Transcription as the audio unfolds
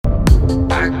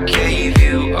I gave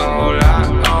you all I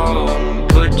own,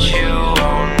 put you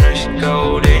on this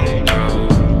golden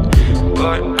throne,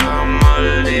 but I'm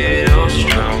a little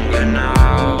stronger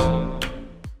now.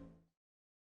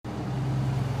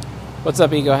 What's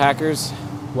up, Ego Hackers?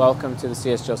 Welcome to the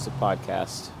C.S. Joseph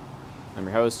podcast. I'm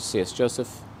your host, C.S.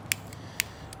 Joseph.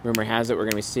 Rumor has it we're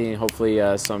going to be seeing hopefully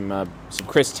some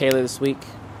Chris Taylor this week,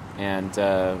 and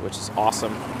which is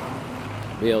awesome.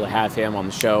 Be able to have him on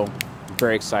the show. I'm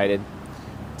very excited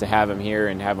to have him here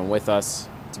and have him with us,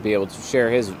 to be able to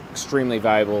share his extremely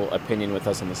valuable opinion with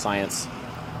us on the science.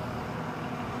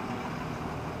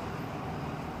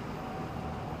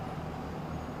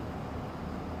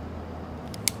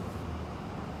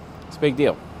 It's a big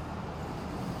deal.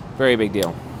 Very big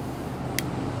deal.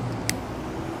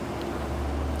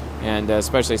 And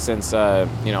especially since, I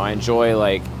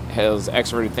enjoy, his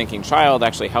extroverted thinking child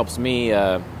actually helps me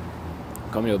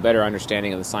come to a better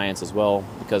understanding of the science as well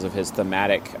because of his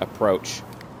thematic approach.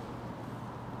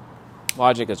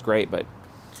 Logic is great, but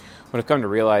what I've come to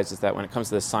realize is that when it comes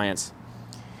to the science,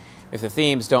 if the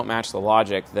themes don't match the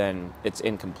logic, then it's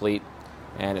incomplete.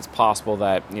 And it's possible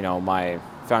that, my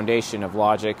foundation of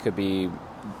logic could be,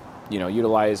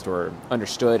 utilized or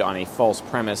understood on a false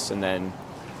premise, and then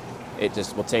it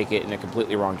just will take it in a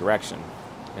completely wrong direction.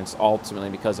 And it's ultimately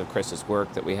because of Chris's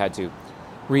work that we had to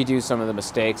redo some of the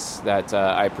mistakes that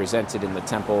I presented in the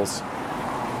temples,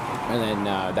 and then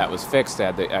that was fixed.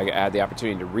 I had the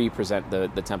opportunity to re-present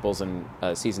the temples in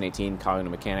Season 18, Cognitive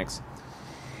Mechanics,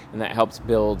 and that helped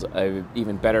build an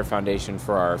even better foundation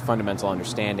for our fundamental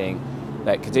understanding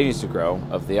that continues to grow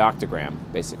of the octagram,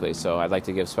 basically. So I'd like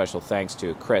to give special thanks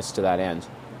to Chris to that end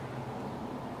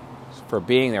for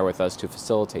being there with us to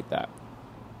facilitate that.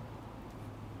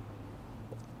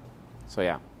 So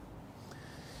yeah.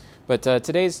 But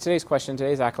today's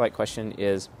acolyte question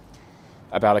is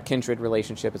about a kindred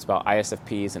relationship. It's about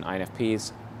ISFPs and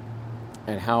INFPs,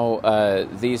 and how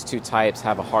these two types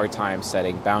have a hard time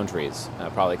setting boundaries,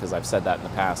 probably because I've said that in the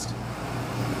past.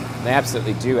 And they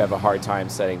absolutely do have a hard time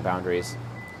setting boundaries.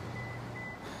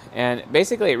 And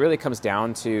basically, it really comes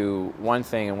down to one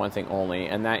thing and one thing only,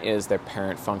 and that is their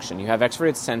parent function. You have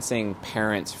extroverted sensing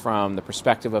parents from the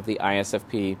perspective of the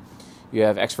ISFP. You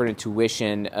have extrovert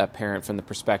intuition parent from the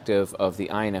perspective of the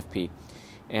INFP.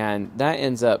 And that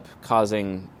ends up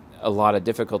causing a lot of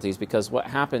difficulties, because what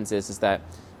happens is that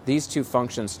these two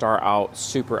functions start out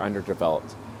super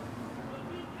underdeveloped.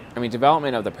 I mean,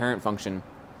 development of the parent function,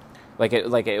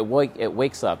 it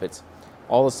wakes up. It's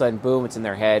all of a sudden, boom, it's in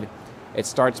their head. It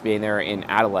starts being there in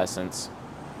adolescence,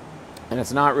 and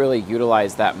it's not really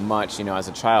utilized that much, as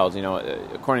a child.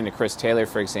 According to Chris Taylor,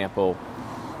 for example,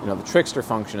 the trickster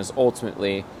function is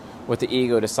ultimately what the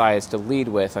ego decides to lead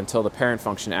with until the parent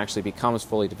function actually becomes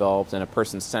fully developed and a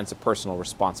person's sense of personal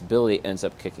responsibility ends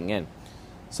up kicking in.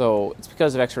 So it's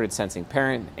because of extroverted sensing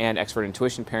parent and extrovert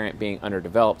intuition parent being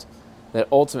underdeveloped that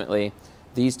ultimately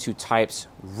these two types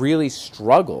really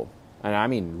struggle, and I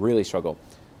mean really struggle.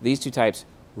 These two types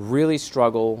really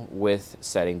struggle with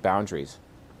setting boundaries.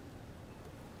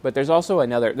 But there's also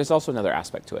another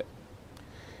aspect to it.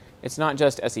 It's not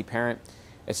just SE parent,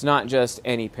 it's not just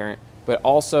any parent, but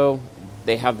also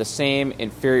they have the same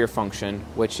inferior function,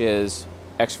 which is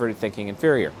extroverted thinking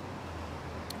inferior,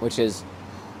 which is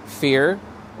fear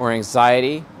or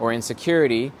anxiety or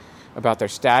insecurity about their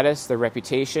status, their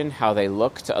reputation, how they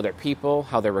look to other people,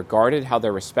 how they're regarded, how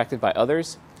they're respected by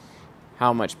others,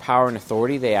 how much power and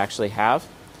authority they actually have,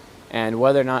 and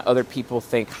whether or not other people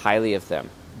think highly of them.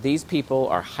 These people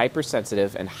are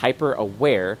hypersensitive and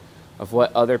hyper-aware of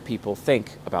what other people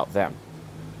think about them.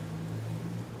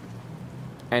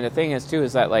 And the thing is, too,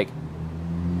 is that, an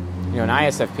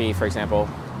ISFP, for example,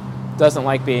 doesn't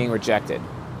like being rejected.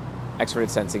 Extroverted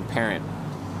sensing parent.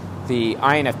 The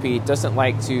INFP doesn't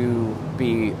like to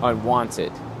be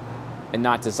unwanted and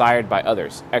not desired by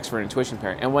others. Extrovert intuition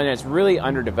parent. And when it's really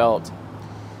underdeveloped,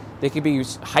 they can be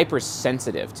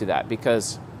hypersensitive to that,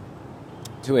 because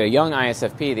to a young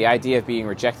ISFP, the idea of being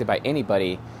rejected by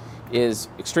anybody is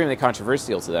extremely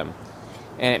controversial to them.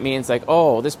 And it means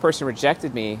this person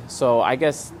rejected me, so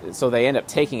they end up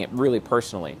taking it really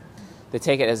personally. They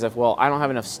take it as if, I don't have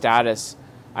enough status,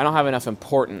 I don't have enough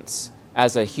importance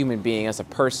as a human being, as a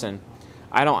person.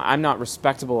 I'm not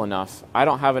respectable enough, I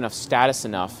don't have enough status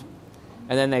enough.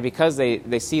 And then because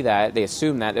they see that, they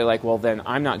assume that, they're like, then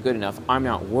I'm not good enough, I'm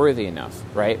not worthy enough,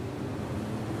 right?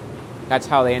 That's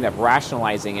how they end up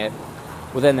rationalizing it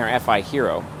within their FI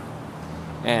hero.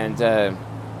 And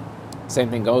same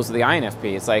thing goes with the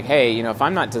INFP. It's like, hey, if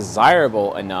I'm not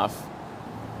desirable enough,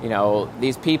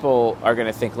 these people are going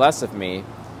to think less of me,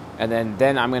 and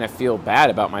then I'm going to feel bad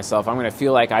about myself. I'm going to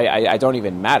feel like I don't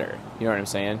even matter. You know what I'm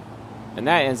saying? And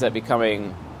that ends up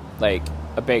becoming like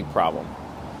a big problem.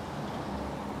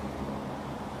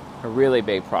 A really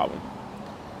big problem.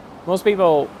 Most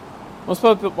people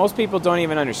don't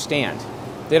even understand.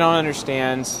 They don't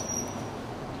understand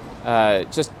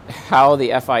just how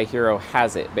the FI hero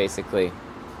has it, basically,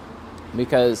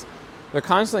 because they're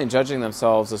constantly judging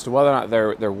themselves as to whether or not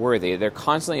they're worthy. They're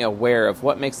constantly aware of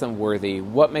what makes them worthy,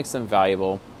 what makes them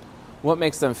valuable, what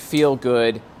makes them feel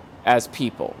good as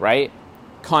people, right?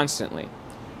 Constantly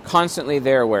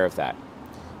they're aware of that,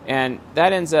 and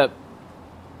that ends up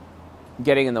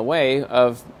getting in the way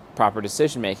of proper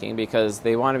decision making, because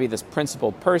they want to be this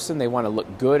principled person. They want to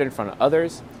look good in front of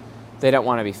others. They don't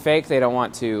want to be fake. They don't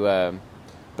want to,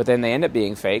 but then they end up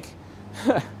being fake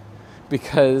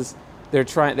because their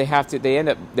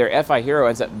FI hero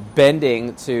ends up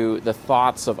bending to the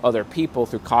thoughts of other people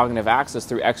through cognitive access,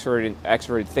 through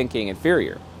extroverted thinking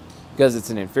inferior, because it's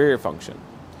an inferior function.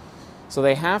 So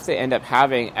they have to end up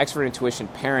having extrovert intuition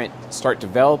parent start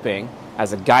developing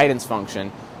as a guidance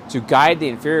function to guide the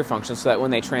inferior function, so that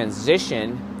when they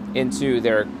transition into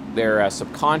their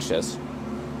subconscious,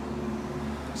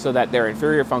 so that their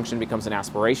inferior function becomes an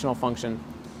aspirational function.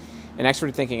 And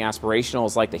extrovert thinking aspirational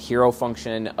is like the hero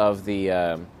function of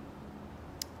the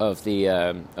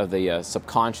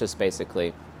subconscious,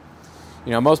 basically.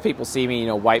 You know, most people see me,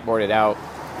 whiteboarded out,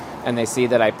 and they see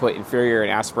that I put inferior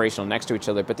and aspirational next to each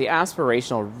other, but the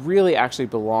aspirational really actually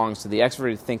belongs to the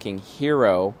extroverted thinking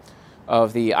hero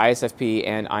of the ISFP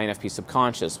and INFP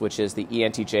subconscious, which is the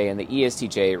ENTJ and the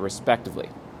ESTJ, respectively.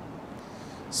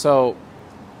 So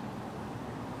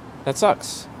that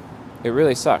sucks. It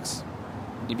really sucks.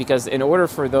 Because in order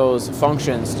for those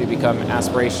functions to become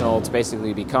aspirational, to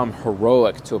basically become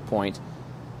heroic to a point,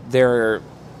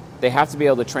 they have to be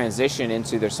able to transition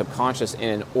into their subconscious in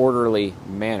an orderly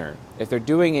manner. If they're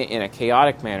doing it in a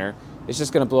chaotic manner, it's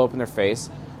just going to blow up in their face.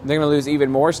 They're going to lose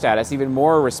even more status, even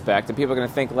more respect, and people are going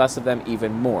to think less of them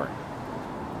even more.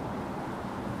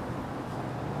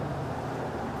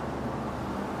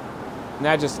 And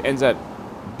that just ends up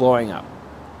blowing up.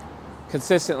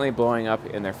 Consistently blowing up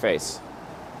in their face.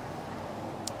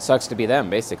 Sucks to be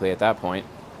them, basically, at that point.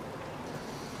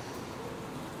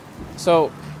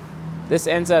 So this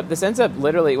ends up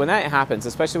literally, when that happens,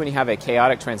 especially when you have a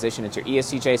chaotic transition into your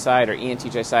ESTJ side or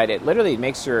ENTJ side, it literally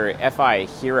makes your FI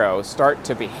hero start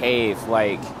to behave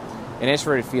like an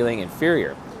introverted feeling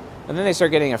inferior. And then they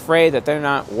start getting afraid that they're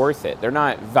not worth it. They're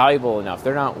not valuable enough.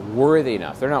 They're not worthy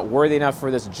enough. They're not worthy enough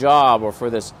for this job or for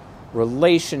this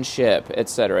relationship,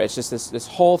 etc. It's just this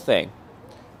whole thing.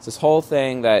 It's this whole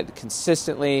thing that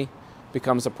consistently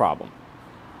becomes a problem.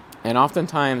 And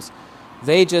oftentimes,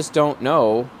 they just don't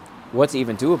know what to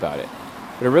even do about it.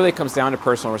 But it really comes down to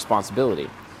personal responsibility.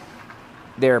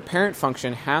 Their parent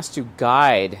function has to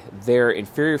guide their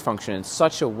inferior function in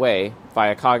such a way,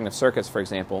 via cognitive circuits, for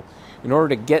example, in order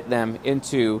to get them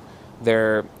into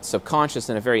their subconscious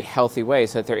in a very healthy way,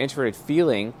 so that their introverted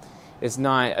feeling is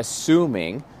not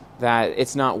assuming that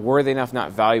it's not worthy enough,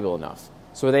 not valuable enough.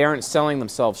 So they aren't selling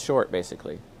themselves short,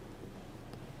 basically.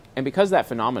 And because of that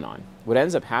phenomenon, what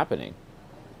ends up happening,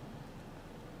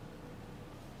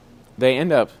 they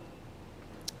end up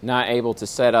not able to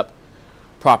set up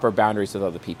proper boundaries with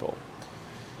other people.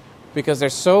 Because they're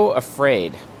so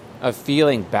afraid of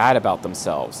feeling bad about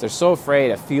themselves. They're so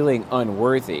afraid of feeling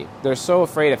unworthy. They're so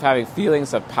afraid of having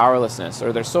feelings of powerlessness,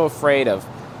 or they're so afraid of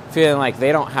feeling like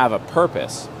they don't have a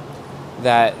purpose,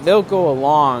 that they'll go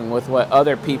along with what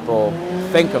other people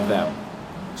think of them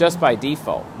just by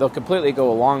default. They'll completely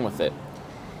go along with it.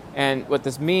 And what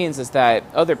this means is that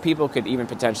other people could even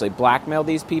potentially blackmail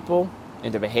these people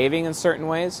into behaving in certain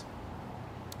ways.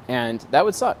 And that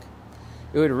would suck.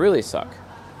 It would really suck.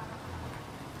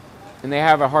 And they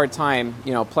have a hard time,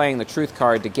 playing the truth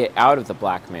card to get out of the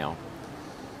blackmail,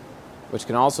 which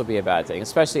can also be a bad thing,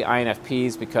 especially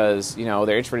INFPs, because,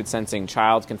 their introverted sensing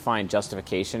child can find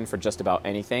justification for just about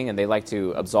anything, and they like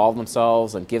to absolve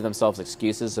themselves and give themselves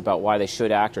excuses about why they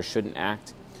should act or shouldn't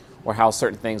act, or how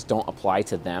certain things don't apply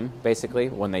to them, basically,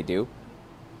 when they do.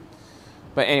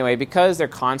 But anyway, because they're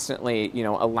constantly,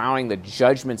 allowing the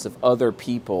judgments of other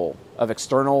people, of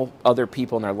external other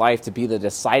people in their life, to be the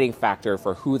deciding factor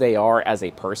for who they are as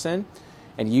a person,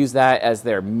 and use that as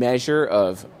their measure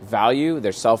of value,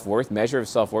 their self-worth, measure of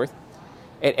self-worth,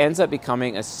 it ends up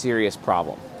becoming a serious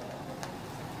problem.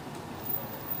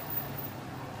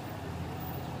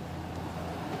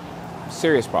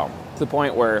 Serious problem. To the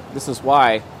point where this is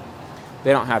why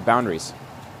they don't have boundaries.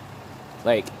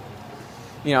 I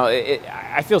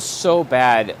feel so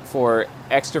bad for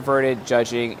extroverted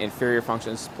judging inferior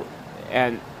functions,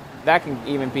 and that can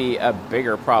even be a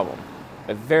bigger problem.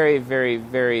 A very, very,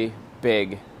 very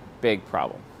big, big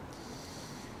problem.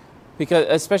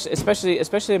 Because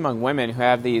especially among women who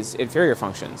have these inferior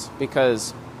functions,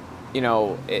 because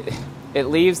it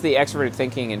leaves the extroverted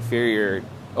thinking inferior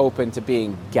open to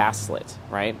being gaslit,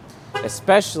 right?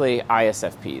 Especially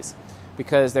ISFPs,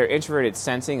 because their introverted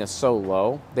sensing is so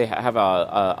low, they have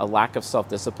a lack of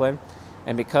self-discipline,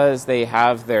 and because they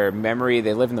have their memory,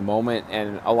 they live in the moment,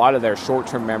 and a lot of their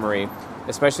short-term memory,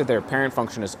 especially if their parent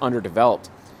function is underdeveloped,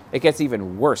 it gets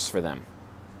even worse for them,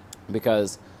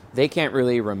 because they can't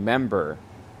really remember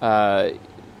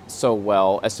so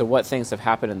well as to what things have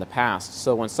happened in the past.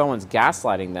 So when someone's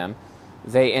gaslighting them,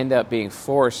 they end up being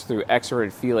forced through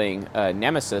extroverted feeling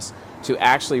nemesis to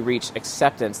actually reach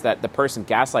acceptance that the person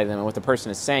gaslighting them and what the person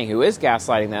is saying who is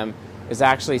gaslighting them is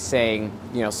actually saying,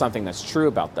 something that's true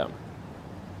about them.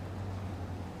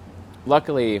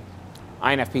 Luckily,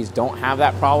 INFPs don't have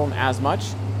that problem as much,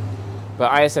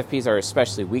 but ISFPs are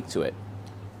especially weak to it.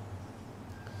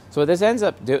 So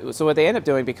what they end up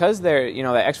doing, because their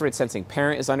that extroverted sensing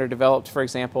parent is underdeveloped, for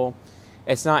example,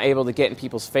 it's not able to get in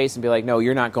people's face and be like, no,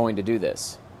 you're not going to do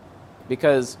this.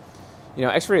 Because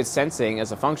extroverted sensing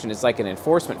as a function is like an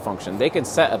enforcement function. They can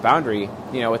set a boundary,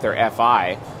 with their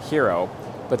FI hero,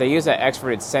 but they use that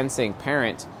extroverted sensing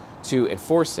parent to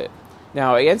enforce it.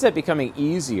 Now, it ends up becoming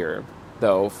easier,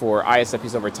 though, for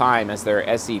ISFPs over time as their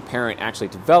SE parent actually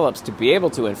develops to be able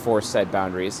to enforce said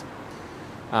boundaries.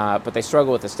 But they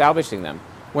struggle with establishing them.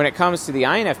 When it comes to the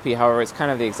INFP, however, it's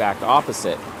kind of the exact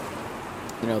opposite.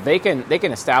 They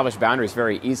can establish boundaries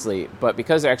very easily, but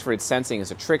because their extroverted sensing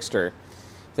is a trickster,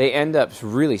 they end up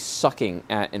really sucking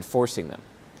at enforcing them.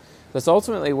 That's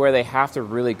ultimately where they have to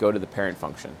really go to the parent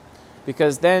function.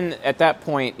 Because then, at that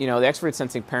point, the extroverted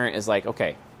sensing parent is like,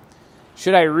 okay,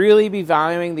 should I really be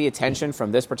valuing the attention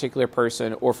from this particular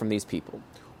person or from these people?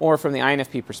 Or from the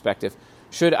INFP perspective,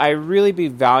 should I really be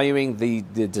valuing the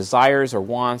desires or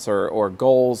wants or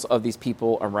goals of these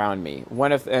people around me?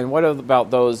 What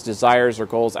about those desires or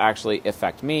goals actually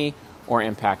affect me or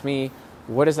impact me?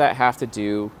 What does that have to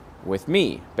do with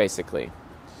me, basically?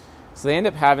 So they end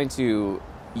up having to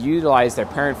utilize their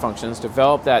parent functions,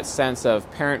 develop that sense of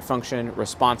parent function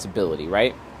responsibility,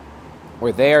 right?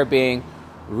 Where they are being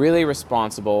really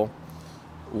responsible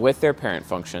with their parent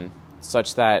function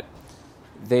such that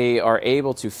they are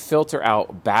able to filter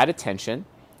out bad attention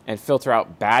and filter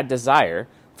out bad desire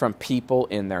from people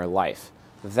in their life.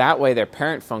 That way, their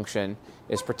parent function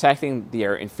is protecting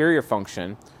their inferior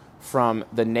function from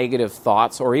the negative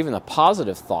thoughts or even the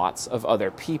positive thoughts of other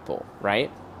people,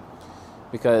 right?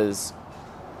 Because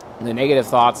the negative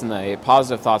thoughts and the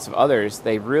positive thoughts of others,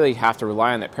 they really have to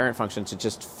rely on that parent function to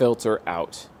just filter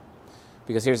out.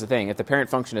 Because here's the thing, if the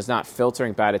parent function is not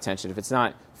filtering bad attention, if it's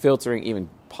not filtering even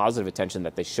positive attention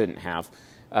that they shouldn't have,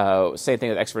 same thing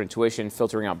with extrovert intuition,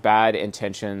 filtering out bad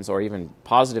intentions or even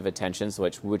positive attentions,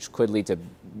 which could lead to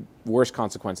worse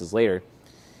consequences later,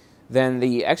 then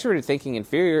the extroverted thinking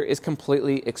inferior is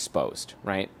completely exposed,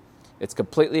 right? It's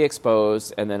completely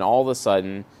exposed, and then all of a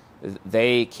sudden,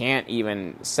 they can't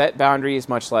even set boundaries,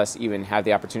 much less even have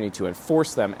the opportunity to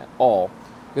enforce them at all,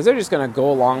 because they're just going to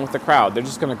go along with the crowd. They're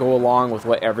just going to go along with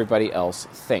what everybody else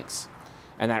thinks.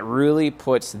 And that really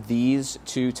puts these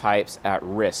two types at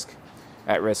risk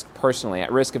personally,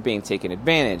 at risk of being taken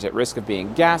advantage, at risk of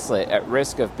being gaslit, at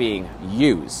risk of being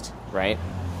used, right?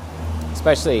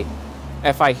 Especially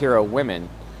FI hero women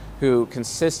who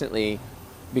consistently,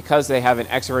 because they have an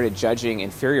extroverted judging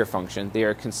inferior function,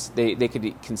 they could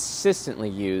be consistently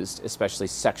used, especially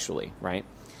sexually, right?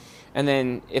 And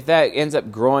then if that ends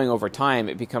up growing over time,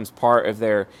 it becomes part of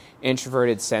their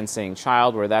introverted sensing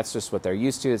child, where that's just what they're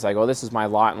used to. It's like, oh, this is my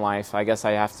lot in life. I guess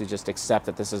I have to just accept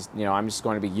that this is, I'm just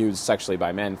going to be used sexually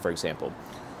by men, for example.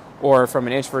 Or from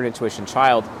an introverted intuition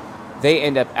child, they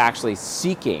end up actually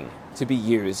seeking to be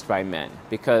used by men,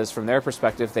 because from their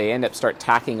perspective, they end up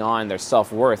tacking on their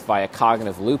self-worth via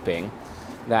cognitive looping.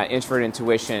 That introverted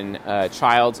intuition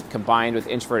child combined with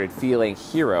introverted feeling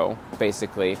hero,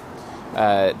 basically,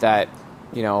 that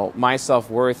my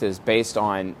self-worth is based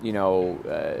on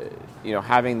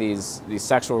having these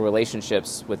sexual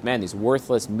relationships with men, these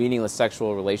worthless, meaningless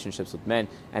sexual relationships with men,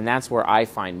 and that's where I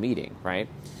find meaning, right?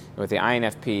 With the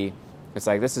INFP, it's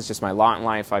like, this is just my lot in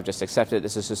life. I've just accepted it.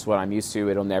 This is just what I'm used to.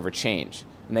 It'll never change.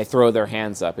 And they throw their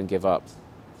hands up and give up.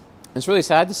 It's really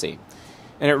sad to see.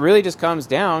 And it really just comes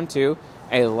down to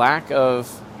a lack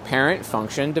of parent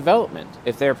function development.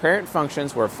 If their parent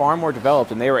functions were far more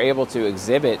developed and they were able to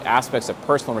exhibit aspects of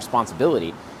personal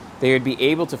responsibility, they would be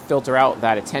able to filter out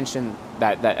that attention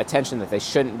that they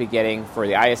shouldn't be getting for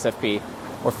the ISFP,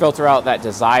 or filter out that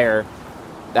desire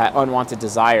that unwanted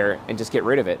desire and just get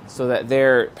rid of it, so that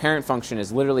their parent function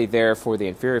is literally there for the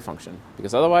inferior function.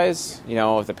 Because otherwise,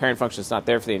 if the parent function is not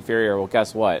there for the inferior, well,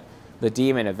 guess what? The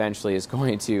demon eventually is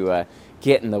going to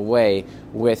get in the way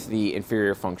with the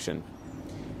inferior function.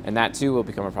 And that too will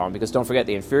become a problem, because don't forget,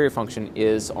 the inferior function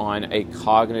is on a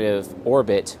cognitive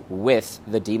orbit with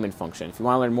the demon function. If you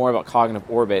want to learn more about cognitive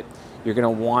orbit, you're going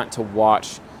to want to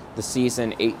watch the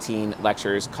season 18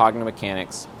 lectures, Cognitive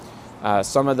Mechanics.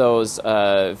 Some of those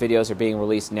videos are being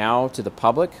released now to the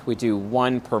public. We do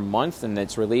one per month, and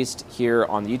it's released here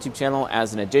on the YouTube channel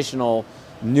as an additional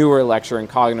newer lecture in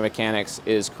cognitive mechanics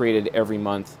is created every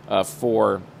month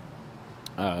for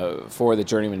the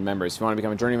Journeyman members. If you want to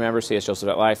become a Journeyman member,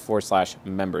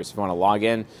 csjoseph.life/members. If you want to log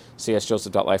in,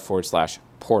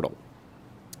 csjoseph.life/portal.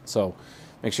 So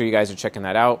make sure you guys are checking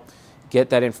that out.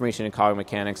 Get that information in cognitive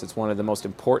mechanics. It's one of the most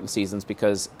important seasons,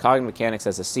 because cognitive mechanics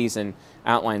as a season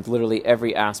outlines literally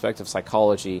every aspect of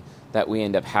psychology that we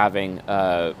end up having,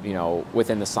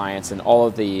 within the science, and all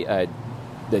of the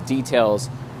details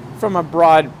from a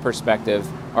broad perspective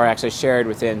are actually shared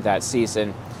within that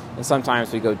season, and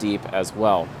sometimes we go deep as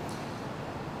well.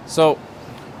 So,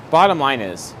 the bottom line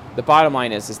is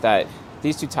that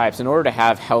these two types, in order to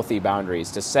have healthy boundaries,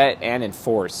 to set and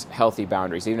enforce healthy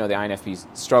boundaries, even though the INFP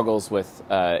struggles with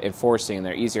enforcing, and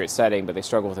they're easier at setting, but they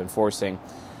struggle with enforcing,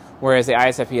 whereas the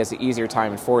ISFP has an easier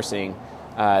time enforcing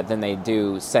than they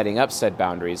do setting up said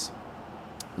boundaries,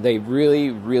 they really,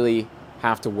 really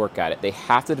have to work at it. They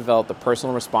have to develop the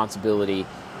personal responsibility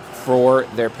for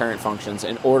their parent functions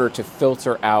in order to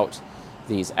filter out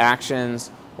these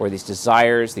actions, or these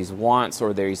desires, these wants,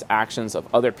 or these actions of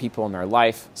other people in their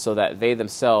life, so that they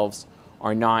themselves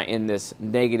are not in this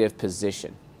negative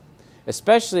position,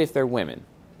 especially if they're women,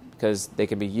 because they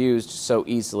can be used so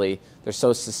easily. They're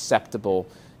so susceptible.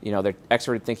 Their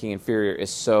extroverted thinking inferior is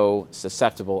so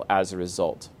susceptible as a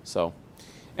result. So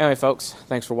anyway, folks,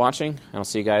 thanks for watching, and I'll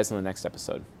see you guys in the next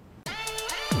episode.